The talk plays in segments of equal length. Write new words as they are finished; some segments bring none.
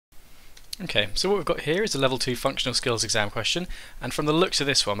Okay, so what we've got here is a level 2 functional skills exam question, and from the looks of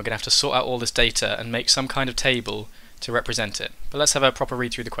this one we're going to have to sort out all this data and make some kind of table to represent it. But let's have a proper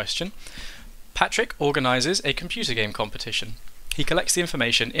read through the question. Patrick organises a computer game competition. He collects the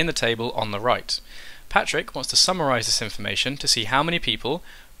information in the table on the right. Patrick wants to summarise this information to see how many people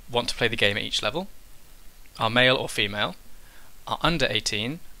want to play the game at each level, are male or female, are under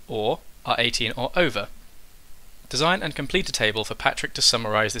 18, or are 18 or over. Design and complete a table for Patrick to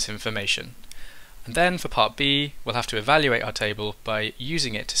summarise this information. And then for part B, we'll have to evaluate our table by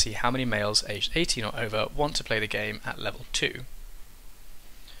using it to see how many males aged 18 or over want to play the game at level 2.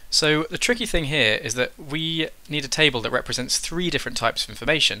 So the tricky thing here is that we need a table that represents 3 different types of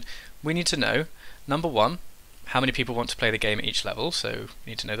information. We need to know, number 1, how many people want to play the game at each level, so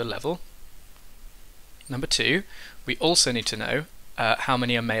we need to know the level. Number 2, we also need to know how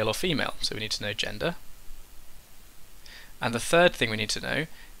many are male or female, so we need to know gender. And the third thing we need to know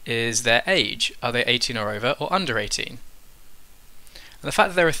is their age. Are they 18 or over or under 18? And the fact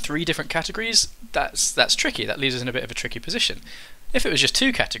that there are 3 different categories, that's tricky. That leaves us in a bit of a tricky position. If it was just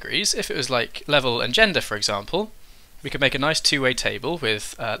 2 categories, if it was like level and gender, for example, we could make a nice two-way table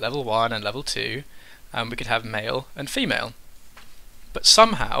with level 1 and level 2, and we could have male and female. But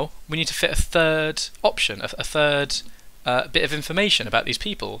somehow we need to fit a third option, a third bit of information about these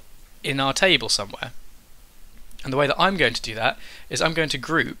people in our table somewhere. And the way that I'm going to do that is I'm going to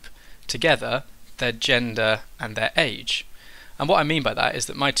group together their gender and their age. And what I mean by that is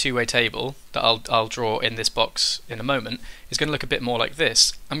that my two-way table that I'll draw in this box in a moment is going to look a bit more like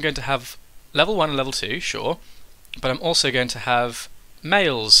this. I'm going to have level 1 and level 2, sure, but I'm also going to have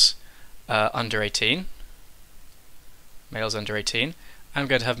males under 18, males under 18, I'm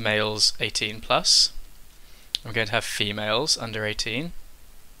going to have males 18 plus, I'm going to have females under 18,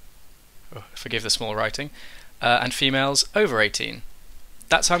 oh, forgive the small writing, and females over 18.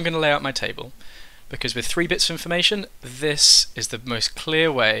 That's how I'm going to lay out my table, because with 3 bits of information, this is the most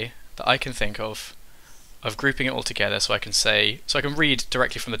clear way that I can think of grouping it all together, so I can read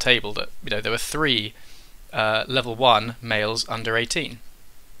directly from the table that there were 3 level 1 males under 18.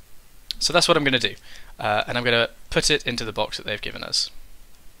 So that's what I'm going to do, and I'm going to put it into the box that they've given us.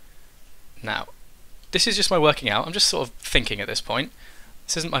 Now, this is just my working out. I'm just sort of thinking at this point.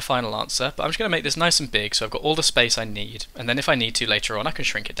 This isn't my final answer, but I'm just going to make this nice and big so I've got all the space I need, and then if I need to later on I can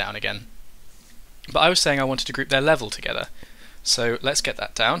shrink it down again. But I was saying I wanted to group their level together, so let's get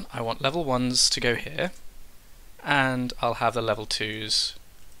that down. I want level 1s to go here, and I'll have the level 2s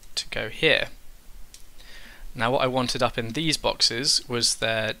to go here. Now what I wanted up in these boxes was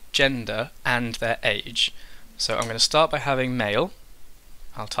their gender and their age. So I'm going to start by having male,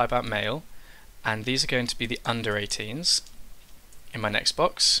 I'll type out male, and these are going to be the under 18s. In my next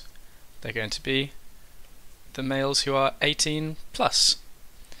box, they're going to be the males who are 18 plus.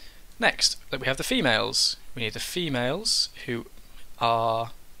 Next, we have the females. We need the females who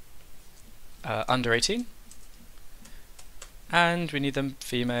are under 18, and we need them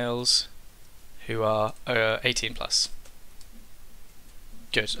females who are 18 plus.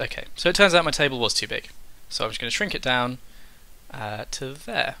 Good, okay. So it turns out my table was too big, so I'm just going to shrink it down to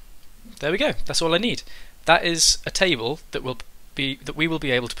there. There we go, that's all I need. That is a table that we will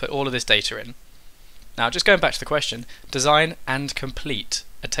be able to put all of this data in. Now, just going back to the question, design and complete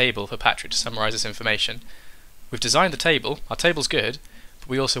a table for Patrick to summarise this information. We've designed the table, our table's good, but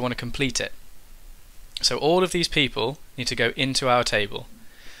we also want to complete it. So all of these people need to go into our table.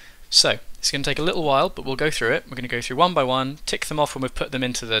 So, it's going to take a little while, but we'll go through it. We're going to go through one by one, tick them off when we've put them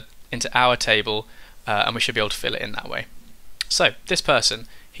into our table, and we should be able to fill it in that way. So, this person,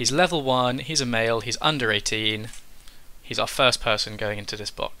 he's level 1, he's a male, he's under 18, he's our first person going into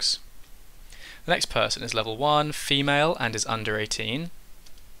this box. The next person is level 1, female, and is under 18.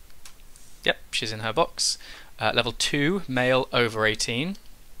 Yep, she's in her box. Level 2, male over 18.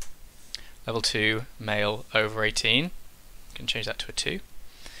 Level 2, male over 18. You can change that to a 2.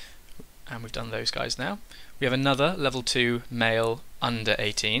 And we've done those guys now. We have another level 2, male under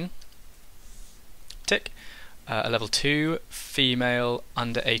 18. Tick. A level 2, female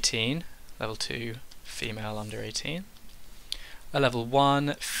under 18. Level 2, female under 18. A level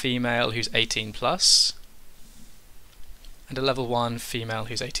 1 female who's 18 plus, and a level 1 female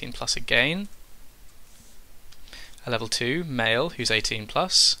who's 18 plus again. A level 2 male who's 18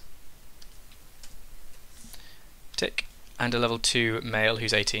 plus, tick, and a level 2 male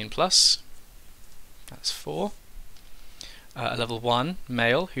who's 18 plus, that's 4. A level 1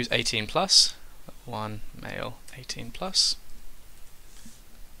 male who's 18 plus, 1 male 18 plus.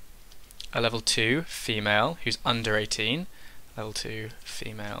 A level 2 female who's under 18, level 2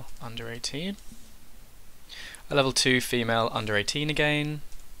 female under 18. A level 2 female under 18 again.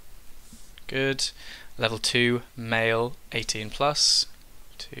 Good. Level 2, male, 18 plus.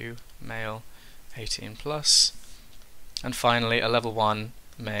 2, male, 18 plus. And finally, a level 1,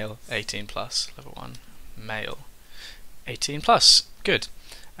 male, 18 plus. Level 1, male, 18 plus. Good.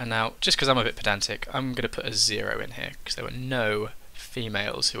 And now, just because I'm a bit pedantic, I'm going to put a 0 in here, because there were no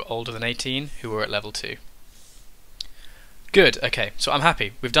females who were older than 18 who were at level 2. Good, okay, so I'm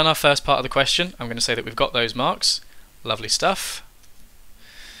happy. We've done our first part of the question. I'm going to say that we've got those marks. Lovely stuff.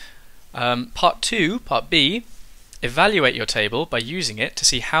 Part 2, part B, evaluate your table by using it to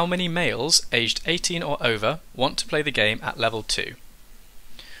see how many males aged 18 or over want to play the game at level 2.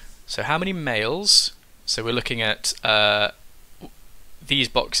 So how many males, so we're looking at these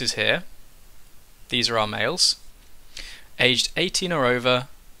boxes here, these are our males, aged 18 or over,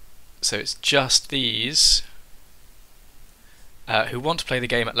 so it's just these who want to play the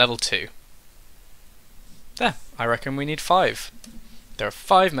game at level 2. There, I reckon we need 5. There are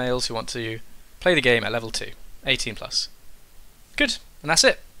 5 males who want to play the game at level 2, 18 plus. Good, and that's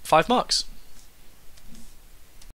it, 5 marks.